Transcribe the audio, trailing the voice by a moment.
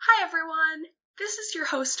Hi everyone! This is your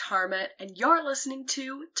host Harmit, and you're listening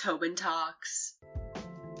to Tobin Talks.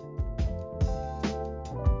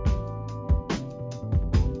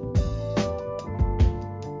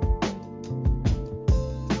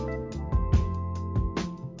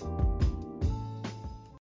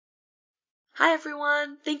 Hi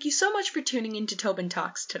everyone! Thank you so much for tuning into Tobin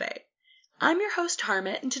Talks today. I'm your host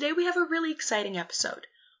Harmit, and today we have a really exciting episode.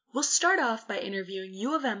 We'll start off by interviewing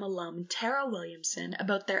U of M alum Tara Williamson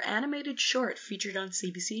about their animated short featured on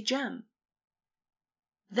CBC Gem.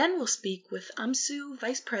 Then we'll speak with UMSU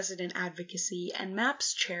Vice President Advocacy and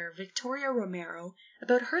MAPS Chair Victoria Romero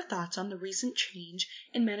about her thoughts on the recent change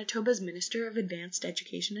in Manitoba's Minister of Advanced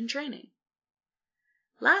Education and Training.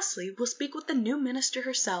 Lastly, we'll speak with the new minister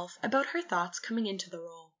herself about her thoughts coming into the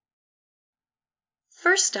role.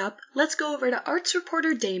 First up, let's go over to arts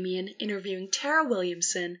reporter Damien interviewing Tara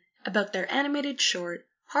Williamson about their animated short,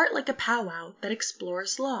 Heart Like a Powwow, that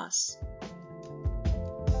explores loss.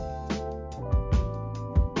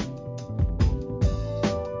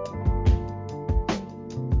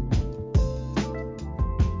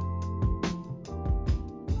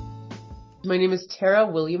 My name is Tara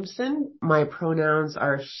Williamson. My pronouns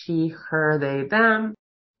are she, her, they, them.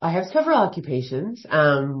 I have several occupations.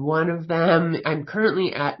 One of them, I'm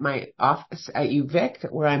currently at my office at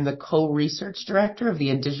UVic, where I'm the co-research director of the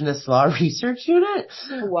Indigenous Law Research Unit.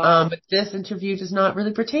 Wow. But this interview does not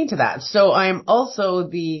really pertain to that. So I'm also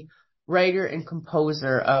the writer and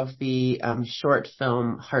composer of the short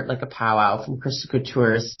film Heart Like a Powwow from Krista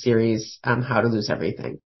Couture's series, How to Lose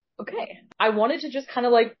Everything. Okay. I wanted to just kind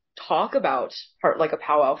of talk about Heart Like a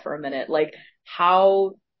Powwow for a minute.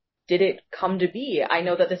 How did it come to be? I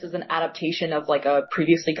know that this is an adaptation of a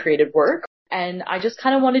previously created work, and I just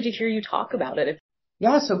kind of wanted to hear you talk about it.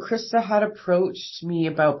 Yeah, so Krista had approached me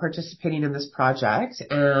about participating in this project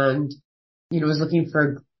and, was looking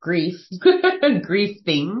for grief, grief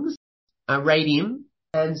things, writing.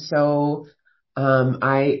 And so,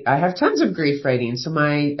 I have tons of grief writing. So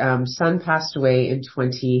my, son passed away in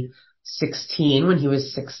 2016 when he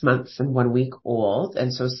was 6 months and 1 week old.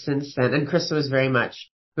 And so since then, and Krista was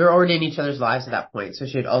we were already in each other's lives at that point. So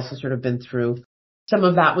she had also sort of been through some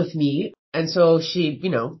of that with me. And so she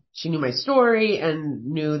knew my story and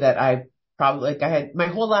knew that I had my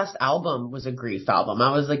whole last album was a grief album.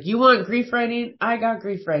 I was like, you want grief writing? I got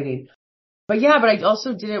grief writing. But I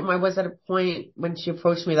also didn't, I was at a point when she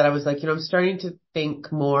approached me that I was like, I'm starting to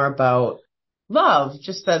think more about love,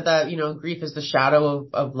 just that, grief is the shadow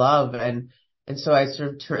of love. And so I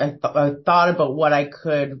sort of I thought about what I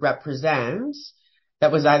could represent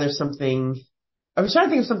that was either something, I was trying to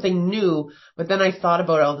think of something new, but then I thought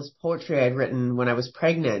about all this poetry I'd written when I was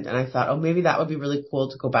pregnant, and I thought, oh, maybe that would be really cool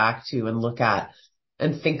to go back to and look at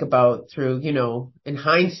and think about through, in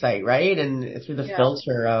hindsight, right? And through the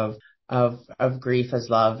filter of grief as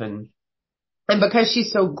love. And because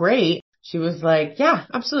she's so great, she was like, yeah,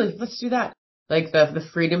 absolutely. Let's do that. The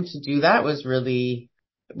freedom to do that was really,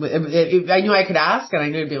 I knew I could ask and I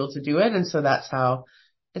knew I'd be able to do it. And so that's how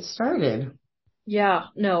it started. Yeah,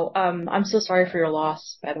 no, I'm so sorry for your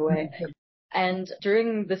loss, by the way. And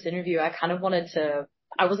during this interview, I kind of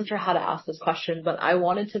I wasn't sure how to ask this question, but I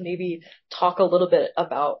wanted to maybe talk a little bit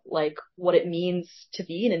about what it means to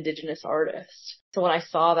be an Indigenous artist. So when I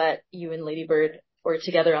saw that you and Lady Bird were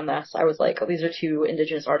together on this, I was like, oh, these are two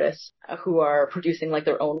Indigenous artists who are producing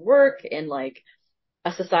their own work in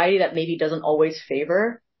a society that maybe doesn't always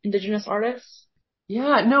favor Indigenous artists.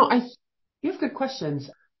 Yeah, no, you have good questions.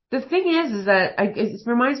 The thing is that it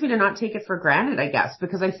reminds me to not take it for granted, I guess,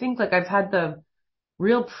 because I think I've had the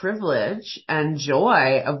real privilege and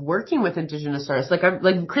joy of working with Indigenous artists.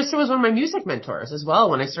 Krista was one of my music mentors as well.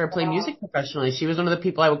 When I started playing music professionally, she was one of the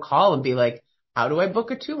people I would call and be like, how do I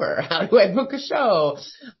book a tour? How do I book a show?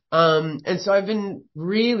 And so I've been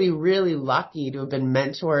really, really lucky to have been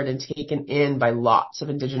mentored and taken in by lots of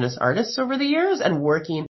Indigenous artists over the years and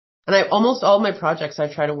working. And almost all my projects,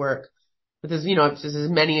 I try to work with just as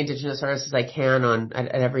many Indigenous artists as I can at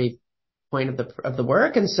every point of the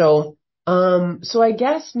work. And so I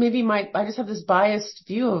guess maybe I just have this biased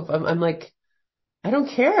view of, I'm like, I don't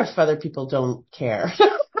care if other people don't care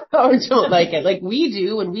or don't like it. Like we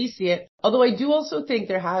do when we see it. Although I do also think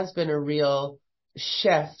there has been a real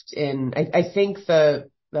shift in, I think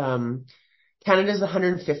Canada's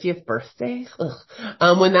 150th birthday.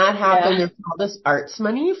 When that happened, There was all this arts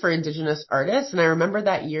money for Indigenous artists. And I remember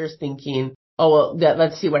that year thinking, oh, well,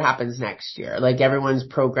 let's see what happens next year. Everyone's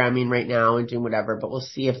programming right now and doing whatever, but we'll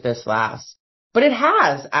see if this lasts. But it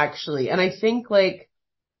has actually. And I think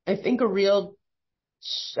a real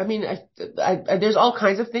I mean, there's all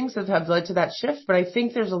kinds of things that have led to that shift, but I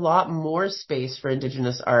think there's a lot more space for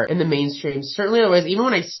Indigenous art in the mainstream. Certainly there was, even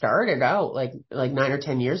when I started out, like 9 or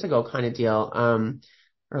 10 years ago kind of deal,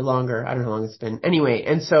 or longer. I don't know how long it's been. Anyway,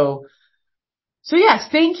 and so yes,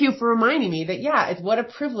 thank you for reminding me that, yeah, it's what a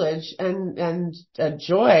privilege and a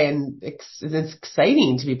joy, and it's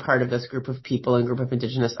exciting to be part of this group of people and group of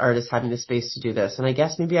Indigenous artists having the space to do this. And I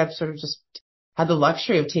guess maybe I've sort of just had the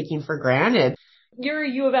luxury of taking for granted. You're a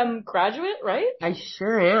U of M graduate, right? I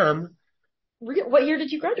sure am. What year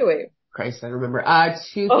did you graduate? Christ, I don't remember.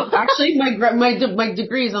 Oh. Actually, my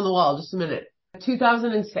degree is on the wall. Just a minute.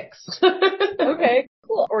 2006. Okay,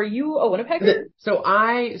 cool. Are you a Winnipegger? So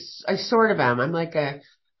I sort of am.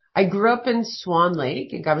 I grew up in Swan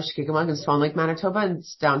Lake, in Gabashkikimug in Swan Lake, Manitoba, and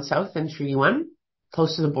it's down south in Treaty 1,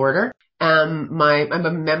 close to the border. I'm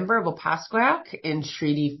a member of Opaskwayak in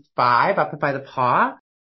Treaty 5, up by the Paw.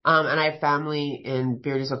 And I have family in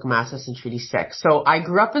Beardy's Okamasas in Treaty 6. So I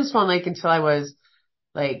grew up in Swan Lake until I was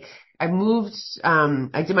I moved,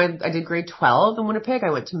 I did grade 12 in Winnipeg. I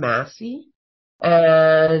went to Massey.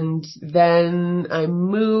 And then I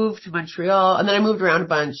moved to Montreal, and then I moved around a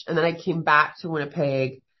bunch, and then I came back to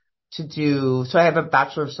Winnipeg so I have a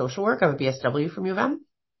Bachelor of Social Work. I have a BSW from U of M.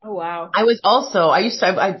 Oh, wow. I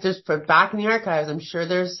just put back in the archives, I'm sure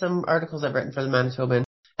there's some articles I've written for the Manitoban.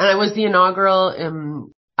 And I was the inaugural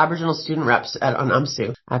Aboriginal student reps on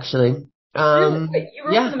UMSU, actually. Really? Wait, you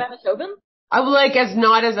wrote for the Manitoban? I would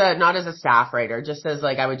not as a staff writer, just as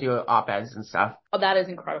I would do op-eds and stuff. Oh, that is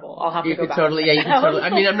incredible. I'll have to go back. You can totally. I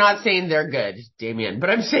mean, I'm not saying they're good, Damien, but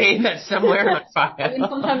I'm saying that somewhere in my file. I mean,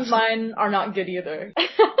 sometimes mine are not good either.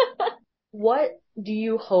 What do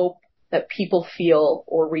you hope that people feel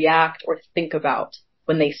or react or think about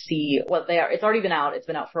when they see what they are? It's already been out. It's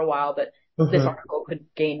been out for a while, but this article could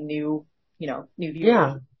gain new viewers.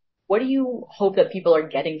 Yeah. What do you hope that people are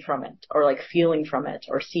getting from it, or like feeling from it,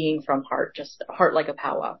 or seeing from Heart, just Heart Like a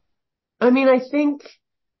Powwow? I mean, I think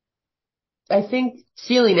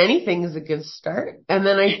feeling anything is a good start. And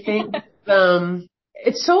then I think,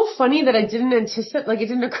 it's so funny that I didn't anticipate, it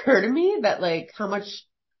didn't occur to me that how much,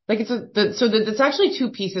 it's actually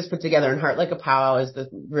two pieces put together, and Heart Like a Powwow is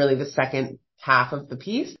really the second half of the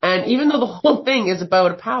piece. And even though the whole thing is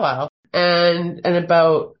about a powwow and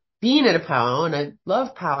about being at a powwow, and I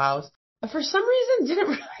love powwows, I for some reason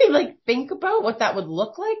didn't really think about what that would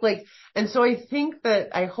look like. And so I think that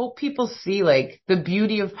I hope people see the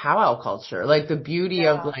beauty of powwow culture, the beauty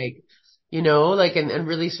of and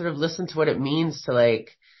really sort of listen to what it means to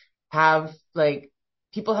have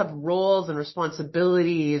people have roles and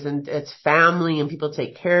responsibilities, and it's family, and people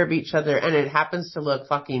take care of each other, and it happens to look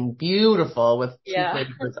fucking beautiful with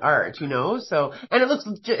with art, so, and it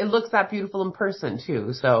looks that beautiful in person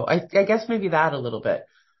too. So I guess maybe that a little bit.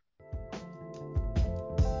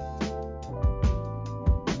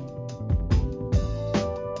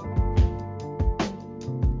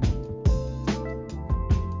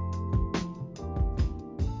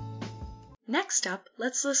 Next up,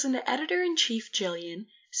 let's listen to Editor-in-Chief Jillian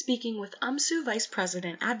speaking with UMSU Vice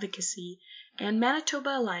President Advocacy and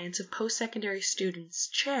Manitoba Alliance of Post-Secondary Students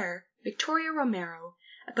Chair Victoria Romero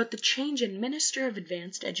about the change in Minister of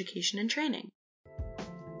Advanced Education and Training.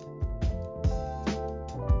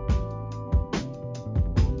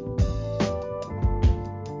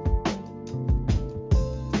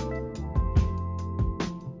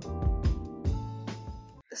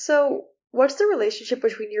 So, what's the relationship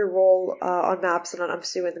between your role on MAPS and on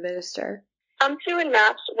UMSU and the minister? UMSU and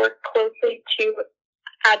MAPS work closely to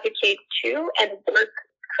advocate to and work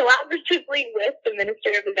collaboratively with the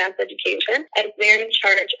Minister of Advanced Education, as they're in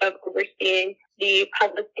charge of overseeing the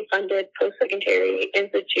publicly funded post-secondary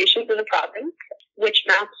institutions in the province, which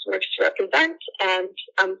MAPS works to represent, and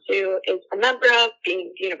UMSU is a member of,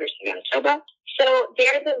 being the University of Manitoba. So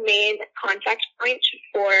they're the main contact point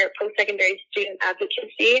for post-secondary student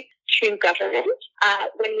advocacy to government.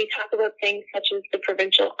 When we talk about things such as the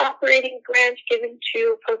provincial operating grant given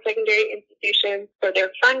to post-secondary institutions for their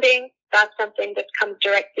funding, that's something that comes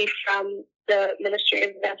directly from the Ministry of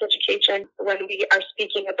Advanced Education. When we are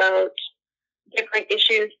speaking about different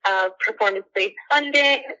issues of performance-based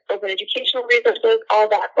funding, open educational resources, all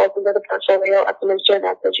that falls under the portfolio of the Ministry of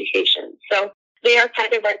Advanced Education. So they are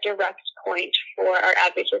kind of our direct point for our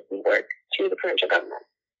advocacy work to the provincial government.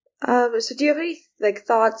 So do you have any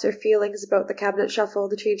thoughts or feelings about the cabinet shuffle,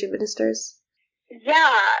 the change in ministers?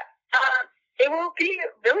 Yeah, it will be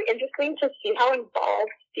really interesting to see how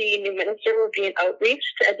involved the new minister will be in outreach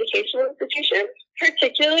to educational institutions,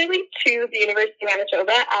 particularly to the University of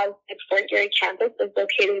Manitoba, as its Fort Garry campus is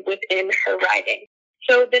located within her riding.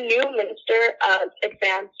 So the new Minister of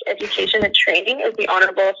Advanced Education and Training is the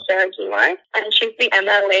Honorable Sarah Guimard, and she's the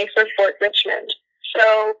MLA for Fort Richmond.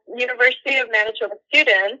 So University of Manitoba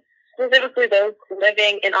students, specifically those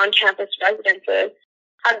living in on-campus residences,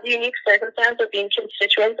 have the unique circumstance of being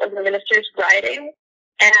constituents of the minister's riding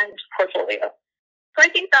and portfolio. So I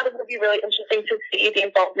think that it would be really interesting to see the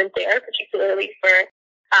involvement there, particularly for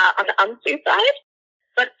on the UMSU side.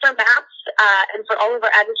 But for MAPS and for all of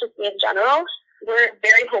our advocacy in general, we're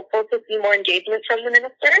very hopeful to see more engagement from the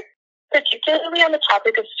minister, particularly on the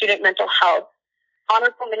topic of student mental health.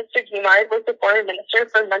 Honorable Minister Guimard was the former Minister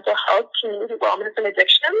for Mental Health, Community Wellness, and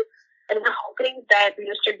Addiction, and we're hoping that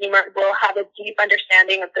Minister Guimard will have a deep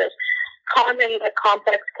understanding of this common but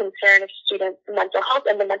complex concern of student mental health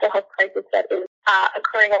and the mental health crisis that is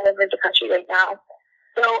occurring all over the country right now.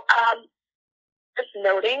 So just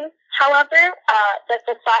noting, however, that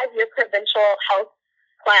the 5-year provincial health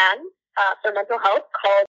plan for mental health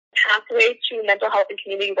called Pathway to Mental Health and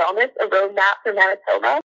Community Wellness, a roadmap for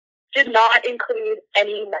Manitoba, did not include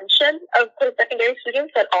any mention of post-secondary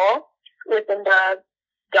students at all within the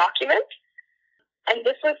document. And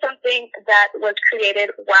this was something that was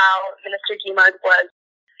created while Minister Guimard was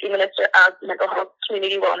the Minister of Mental Health,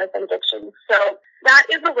 Community Wellness, and Addiction. So that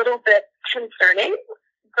is a little bit concerning,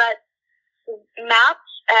 but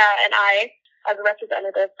MAPS and I, as a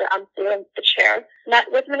representative for UMSU and the chair, met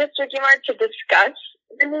with Minister Guimard to discuss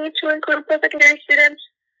the need to include post-secondary students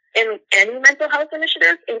in any mental health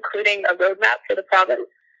initiative, including a roadmap for the province.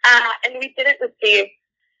 And we didn't receive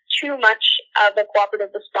too much of a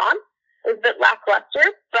cooperative response. It was a bit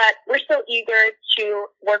lackluster, but we're still eager to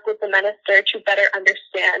work with the minister to better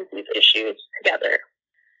understand these issues together.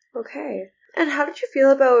 Okay. And how did you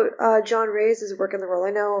feel about John Reyes' work in the role?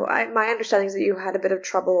 I know my understanding is that you had a bit of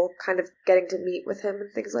trouble kind of getting to meet with him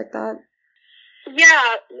and things like that.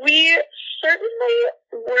 Yeah, we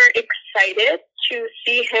certainly were excited to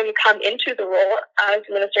see him come into the role as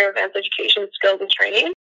Minister of Advanced Education, Skills and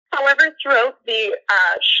Training. However, throughout the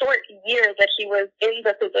short year that he was in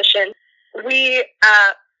the position, we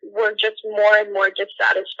were just more and more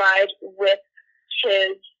dissatisfied with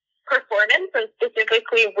his performance and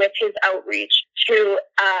specifically with his outreach to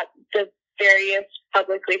the various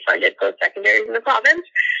publicly funded post-secondaries in the province.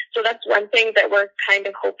 So that's one thing that we're kind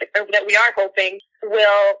of hoping, or that we are hoping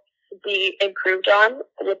will be improved on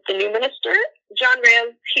with the new minister. John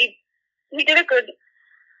Reyes, he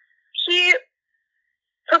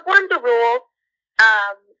performed the role,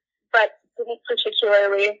 but didn't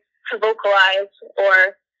particularly vocalize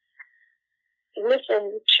or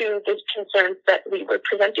listen to the concerns that we were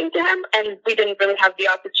presenting to him, and we didn't really have the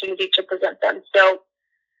opportunity to present them. So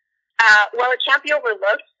while it can't be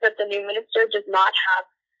overlooked that the new minister does not have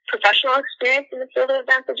professional experience in the field of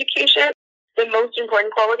advanced education, the most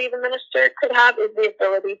important quality the minister could have is the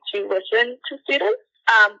ability to listen to students.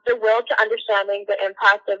 The will to understanding the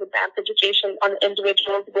impact of advanced education on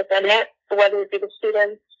individuals within it, whether it be the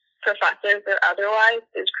students, professors, or otherwise,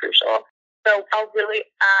 is crucial. So I'll really,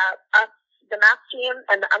 the MAPS team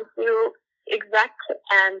and the UMSU exec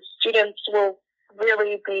and students will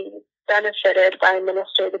really be benefited by a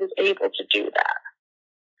minister that is able to do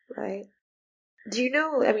that. Right. Do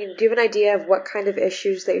you have an idea of what kind of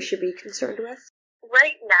issues they should be concerned with?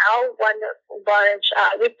 Right now,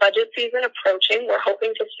 with budget season approaching, we're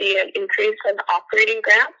hoping to see an increase in operating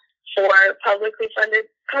grants for publicly funded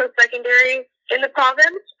post-secondary in the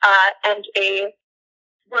province, and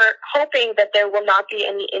we're hoping that there will not be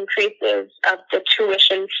any increases of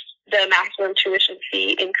the maximum tuition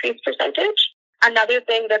fee increase percentage. Another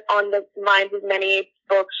thing that's on the minds of many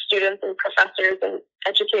both students and professors and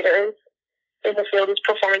educators in the field is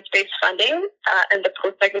performance-based funding and the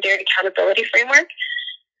post-secondary accountability framework.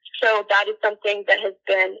 So that is something that has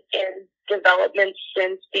been in development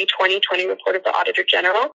since the 2020 report of the Auditor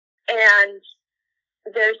General. And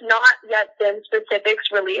there's not yet been specifics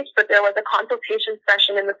released, but there was a consultation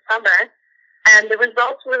session in the summer, and the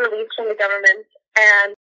results were released from the government,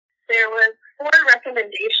 and there was 4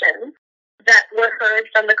 recommendations that were heard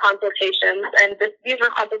from the consultations, and these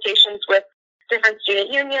were consultations with different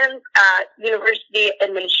student unions, university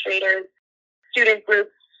administrators, student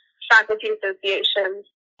groups, faculty associations,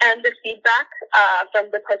 and the feedback from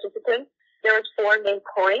the participants. There was 4 main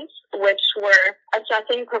points, which were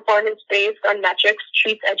assessing performance based on metrics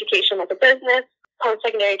treats education like a business.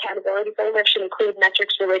 Post-secondary accountability framework should include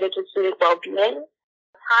metrics related to student well-being.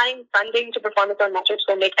 Tying funding to performance-on metrics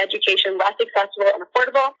will make education less accessible and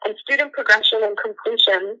affordable, and student progression and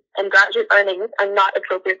completion and graduate earnings are not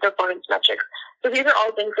appropriate performance metrics. So these are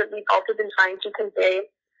all things that we've also been trying to convey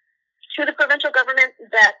to the provincial government,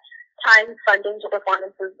 that tying funding to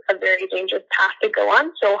performance is a very dangerous path to go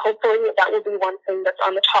on. So hopefully that will be one thing that's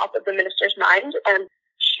on the top of the minister's mind, and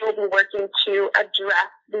she will be working to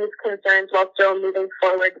address these concerns while still moving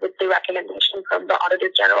forward with the recommendation from the Auditor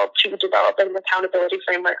General to develop an accountability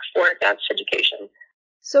framework for advanced education.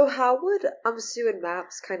 So how would UMSU and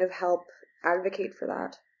MAPS kind of help advocate for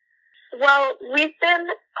that? Well, we've been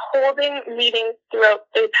holding meetings throughout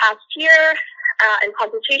the past year and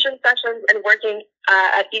consultation sessions and working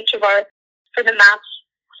at each of our, for the MAPS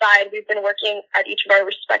side, we've been working at each of our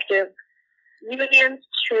respective unions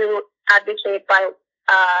to advocate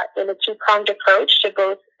in a two-pronged approach to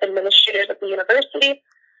both administrators at the university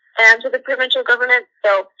and to the provincial government.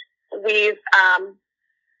 So we've,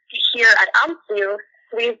 here at UMSU,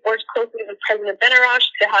 we've worked closely with President Benarash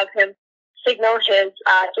to have him signal his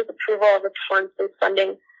disapproval of the performance-based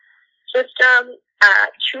funding system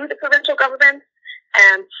to the provincial government,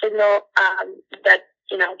 and signal that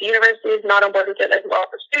the university is not on board with it as well as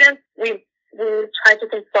the students. We tried to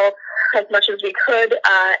consult as much as we could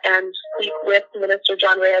and speak with Minister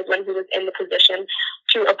John Reyes when he was in the position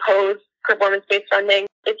to oppose performance-based funding.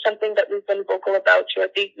 It's something that we've been vocal about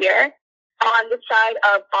throughout the year. On the side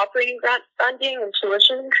of operating grant funding and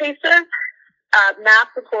tuition increases,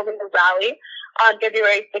 MAPS is holding a rally on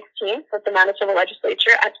February 16th with the Manitoba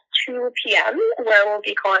Legislature at 2 p.m., where we'll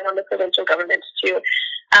be calling on the provincial government to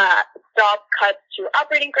stop cuts to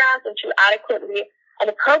operating grants and to adequately and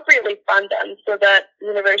appropriately fund them so that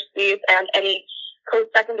universities and any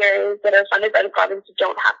post-secondaries that are funded by the province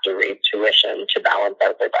don't have to raise tuition to balance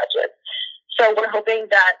out their budgets. So we're hoping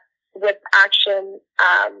that with action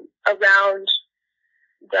around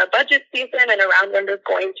the budget season and around when we're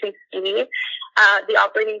going to see the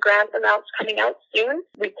operating grant amounts coming out soon,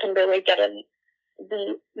 we can really get in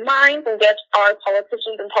the minds and get our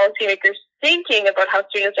politicians and policymakers thinking about how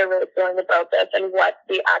students are really feeling about this and what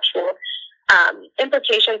the actual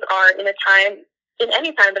implications are in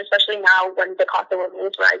any time, but especially now when the cost of living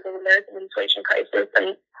is rising and there's an inflation crisis,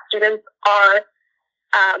 and students are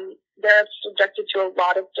they're subjected to a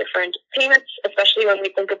lot of different payments, especially when we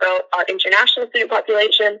think about our international student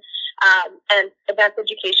population. And advanced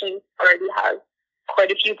education already has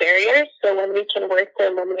quite a few barriers. So when we can work to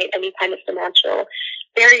eliminate any kind of financial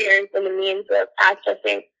barriers and the means of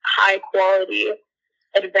accessing high quality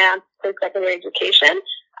advanced post-secondary education,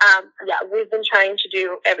 we've been trying to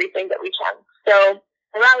do everything that we can. So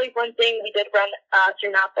the rally's one thing. We did run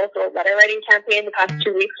through MAPS also a letter writing campaign. The past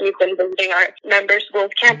 2 weeks we've been visiting our member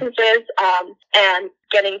schools' campuses and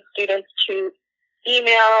getting students to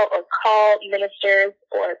email or call ministers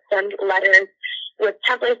or send letters with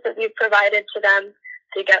templates that we've provided to them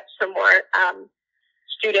to get some more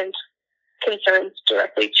student concerns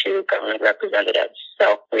directly to government representatives.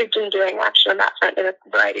 So we've been doing action on that front in a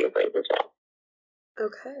variety of ways as well.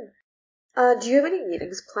 Okay. Do you have any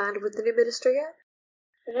meetings planned with the new minister yet?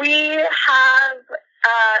 We have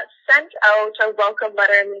sent out a welcome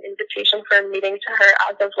letter and an invitation for a meeting to her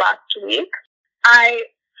as of last week. I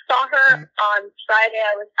saw her on Friday.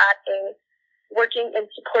 I was at a working in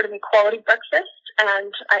support of equality breakfast,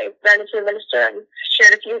 and I ran into the minister and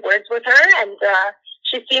shared a few words with her, and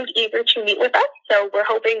she seemed eager to meet with us. So we're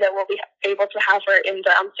hoping that we'll be able to have her in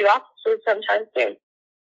the UMSU offices sometime soon.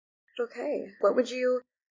 Okay. What would you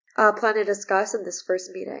plan to discuss in this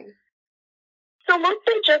first meeting? So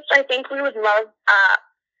mostly just, I think we would love,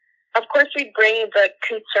 of course we bring the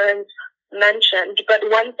concerns mentioned, but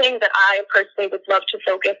one thing that I personally would love to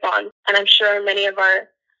focus on, and I'm sure many of our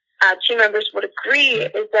team members would agree,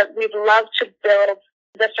 is that we'd love to build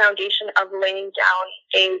the foundation of laying down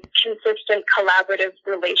a consistent collaborative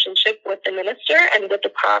relationship with the minister and with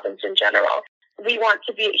the province in general. We want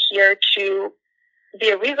to be here to be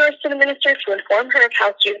a resource to the minister, to inform her of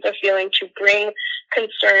how students are feeling, to bring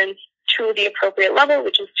concerns to the appropriate level,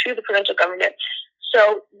 which is to the provincial government.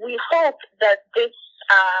 So we hope that this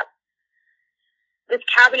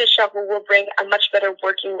cabinet shuffle will bring a much better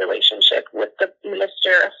working relationship with the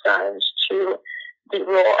minister assigned to the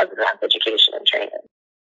role of advanced education and training.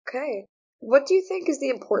 Okay. What do you think is the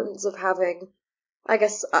importance of having, I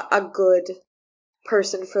guess, a good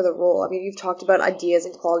person for the role? I mean, you've talked about ideas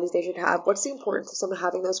and qualities they should have. What's the importance of someone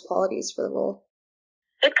having those qualities for the role?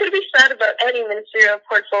 It could be said about any ministerial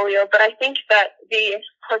portfolio, but I think that the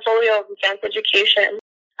portfolio of advanced education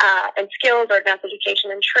and skills, or advanced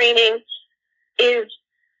education and training, is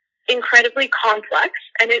incredibly complex,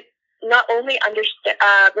 and it not only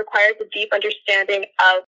requires a deep understanding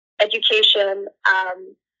of education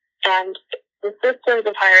and the systems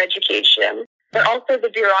of higher education, but also the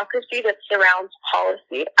bureaucracy that surrounds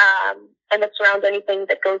policy and that surrounds anything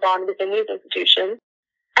that goes on within these institutions.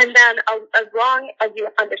 And then as long as you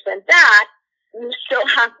understand that, you still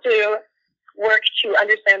have to work to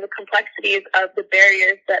understand the complexities of the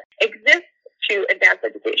barriers that exist to advanced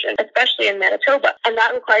education, especially in Manitoba. And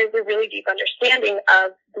that requires a really deep understanding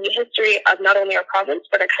of the history of not only our province,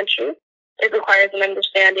 but our country. It requires an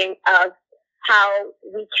understanding of how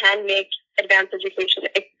we can make advanced education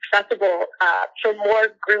accessible for more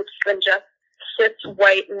groups than just cis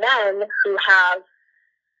white men who have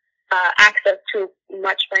access to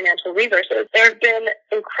much financial resources. There have been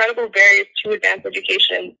incredible barriers to advanced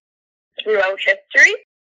education throughout history,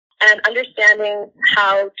 and understanding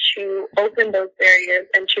how to open those barriers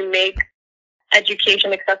and to make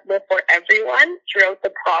education accessible for everyone throughout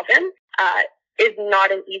the province is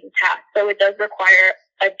not an easy task. So it does require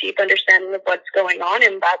a deep understanding of what's going on,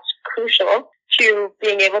 and that's crucial to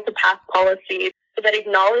being able to pass policies that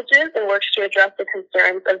acknowledges and works to address the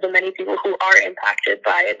concerns of the many people who are impacted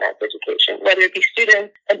by advanced education, whether it be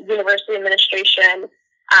students, university administration,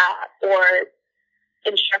 or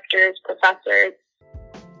instructors, professors.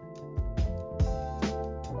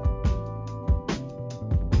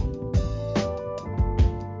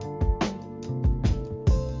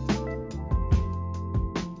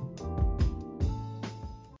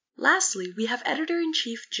 Lastly, we have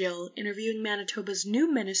Editor-in-Chief Jill interviewing Manitoba's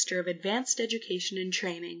new Minister of Advanced Education and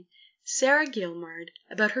Training, Sarah Gilmard,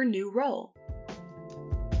 about her new role.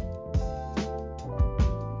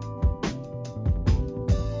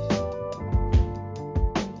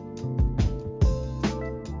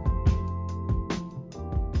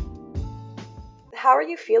 How are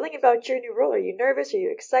you feeling about your new role? Are you nervous? Are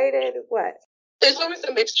you excited? What? There's always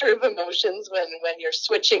a mixture of emotions when you're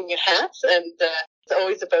switching hats, and it's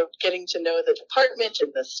always about getting to know the department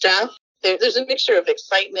and the staff. There's a mixture of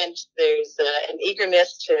excitement. There's an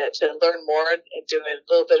eagerness to learn more and do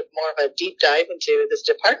a little bit more of a deep dive into this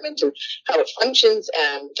department and how it functions,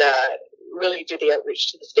 and really do the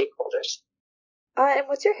outreach to the stakeholders. And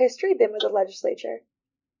what's your history been with the legislature?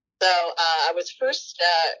 So I was first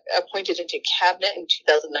appointed into cabinet in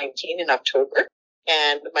 2019 in October.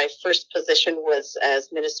 And my first position was as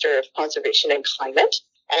Minister of Conservation and Climate.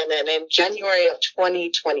 And then in January of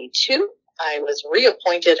 2022, I was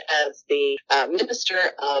reappointed as the Minister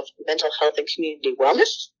of Mental Health and Community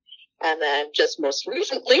Wellness. And then just most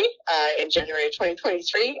recently, in January of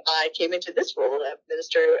 2023, I came into this role of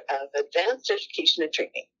Minister of Advanced Education and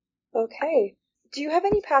Training. Okay. Do you have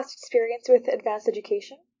any past experience with advanced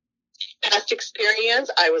education? Past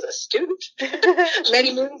experience, I was a student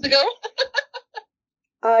many moons ago.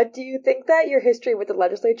 Do you think that your history with the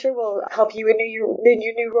legislature will help you in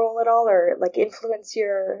your new role at all, or like influence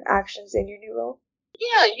your actions in your new role?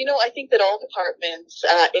 Yeah, I think that all departments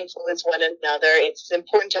influence one another. It's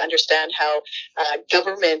important to understand how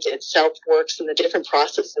government itself works and the different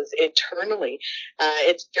processes internally.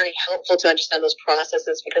 It's very helpful to understand those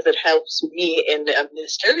processes because it helps me in a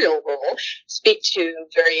ministerial role speak to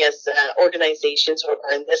various organizations, or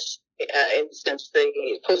in this instance,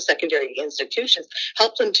 the post-secondary institutions,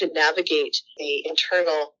 help them to navigate the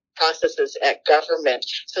internal processes at government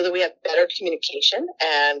so that we have better communication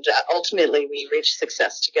and ultimately we reach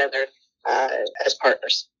success together as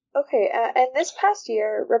partners. Okay, and this past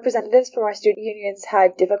year, representatives from our student unions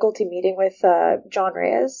had difficulty meeting with John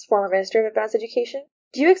Reyes, former Minister of Advanced Education.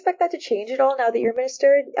 Do you expect that to change at all now that you're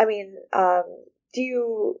Minister? I mean, do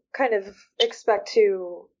you kind of expect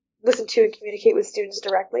to listen to and communicate with students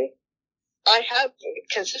directly? I have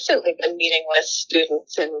consistently been meeting with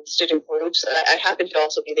students and student groups. I happen to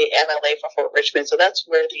also be the MLA for Fort Richmond, so that's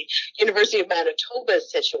where the University of Manitoba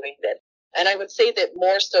is situated. And I would say that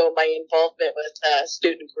more so my involvement with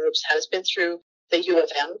student groups has been through the U of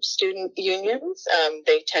M student unions.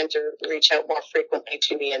 They tend to reach out more frequently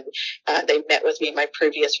to me, and they met with me in my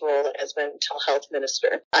previous role as mental health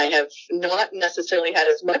minister. I have not necessarily had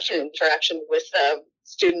as much interaction with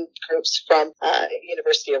student groups from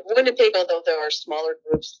University of Winnipeg, although there are smaller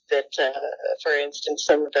groups that, for instance,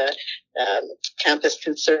 some of the campus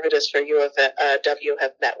conservatives for U of W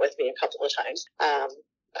have met with me a couple of times.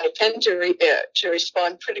 I tend to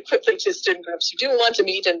respond pretty quickly to student groups who do want to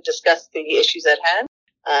meet and discuss the issues at hand,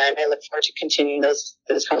 and I look forward to continuing those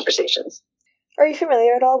conversations. Are you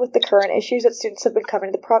familiar at all with the current issues that students have been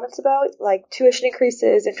coming to the province about, like tuition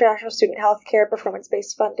increases, international student health care,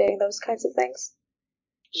 performance-based funding, those kinds of things?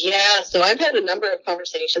 Yeah, so I've had a number of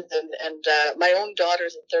conversations, and my own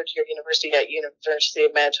daughter's in third year university at University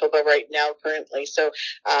of Manitoba right now currently. So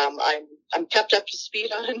I'm kept up to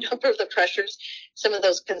speed on a number of the pressures. some of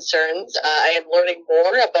those concerns. I am learning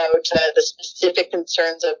more about the specific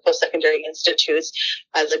concerns of post-secondary institutes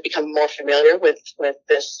as I become more familiar with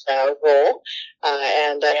this role.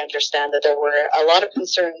 And I understand that there were a lot of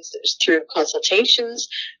concerns through consultations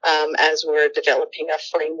as we're developing a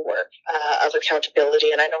framework of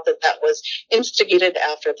accountability. And I know that was instigated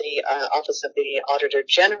after the Office of the Auditor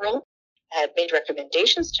General had made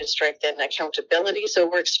recommendations to strengthen accountability. So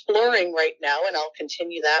we're exploring right now, and I'll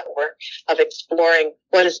continue that work of exploring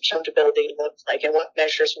what does accountability look like and what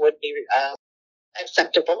measures would be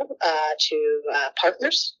acceptable to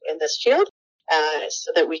partners in this field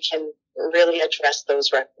so that we can really address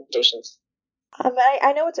those recommendations.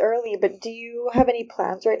 I know it's early, but do you have any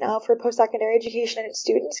plans right now for post-secondary education and its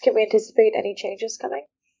students? Can we anticipate any changes coming?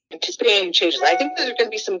 Anticipating changes. I think there's going to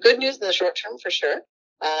be some good news in the short term for sure.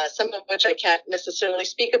 Some of which I can't necessarily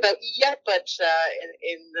speak about yet, but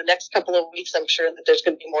in the next couple of weeks, I'm sure that there's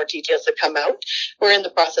going to be more details that come out. We're in the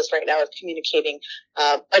process right now of communicating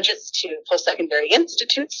budgets to post-secondary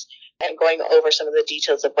institutes and going over some of the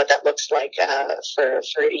details of what that looks like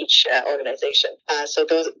for each organization. So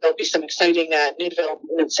there'll be some exciting new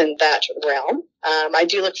developments in that realm. I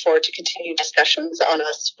do look forward to continued discussions on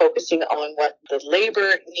us focusing on what the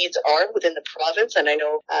labor needs are within the province. And I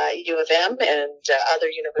know U of M and other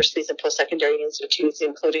universities and post-secondary institutes,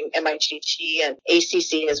 including MITT and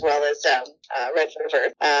ACC, as well as Red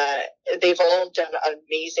River, they've all done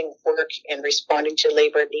amazing work in responding to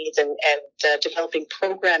labor needs and developing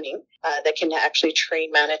programming that can actually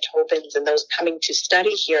train Manitobans and those coming to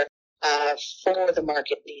study here for the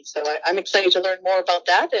market needs. So I'm excited to learn more about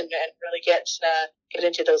that and really get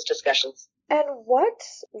into those discussions. And what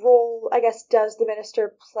role, I guess, does the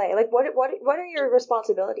minister play? Like, what are your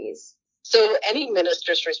responsibilities? So any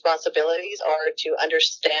minister's responsibilities are to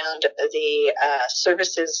understand the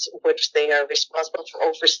services which they are responsible for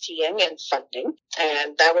overseeing and funding.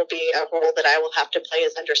 And that will be a role that I will have to play,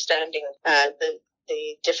 is understanding the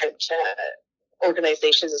different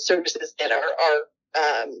organizations and services that are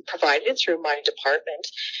provided through my department,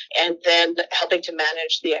 and then helping to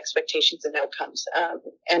manage the expectations and outcomes.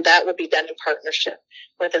 And that will be done in partnership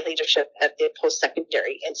with the leadership at the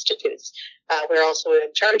post-secondary institutes. We're also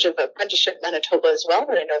in charge of Apprenticeship Manitoba as well,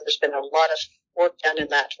 and I know there's been a lot of work done in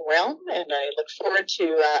that realm, and I look forward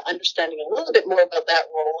to understanding a little bit more about that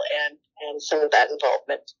role and some of that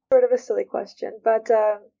involvement. Sort of a silly question, but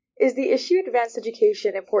is the issue of advanced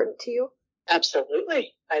education important to you?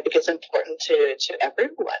 Absolutely. I think it's important to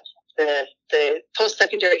everyone. The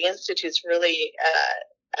post-secondary institutes really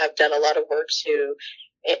have done a lot of work to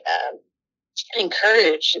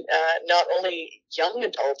encourage not only young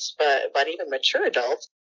adults, but even mature adults,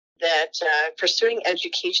 that pursuing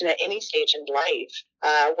education at any stage in life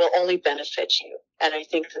will only benefit you. And I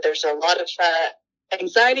think that there's a lot of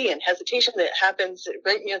anxiety and hesitation that happens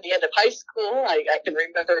right near the end of high school. I can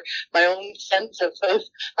remember my own sense of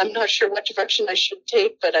I'm not sure what direction I should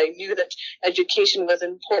take, but I knew that education was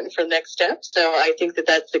important for the next step. So I think that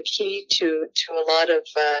that's the key to a lot of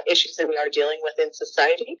issues that we are dealing with in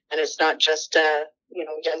society. And it's not just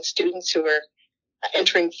young students who are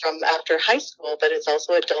entering from after high school, but it's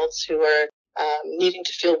also adults who are needing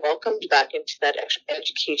to feel welcomed back into that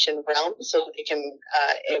education realm so that they can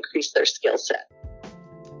increase their skill set.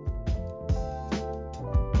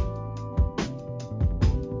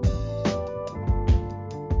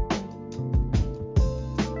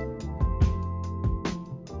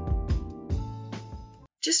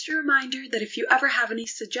 Just a reminder that if you ever have any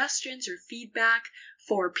suggestions or feedback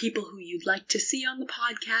for people who you'd like to see on the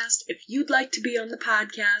podcast, if you'd like to be on the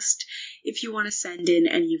podcast, if you want to send in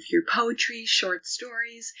any of your poetry, short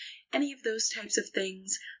stories, any of those types of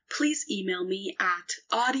things, please email me at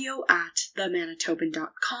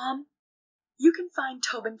audio@themanitoban.com. You can find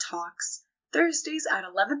Tobin Talks Thursdays at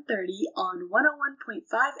 11:30 on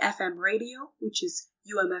 101.5 FM radio, which is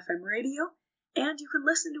UMFM radio, and you can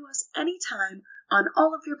listen to us anytime on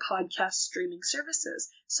all of your podcast streaming services,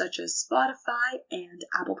 such as Spotify and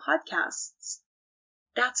Apple Podcasts.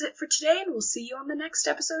 That's it for today, and we'll see you on the next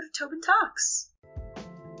episode of Tobin Talks.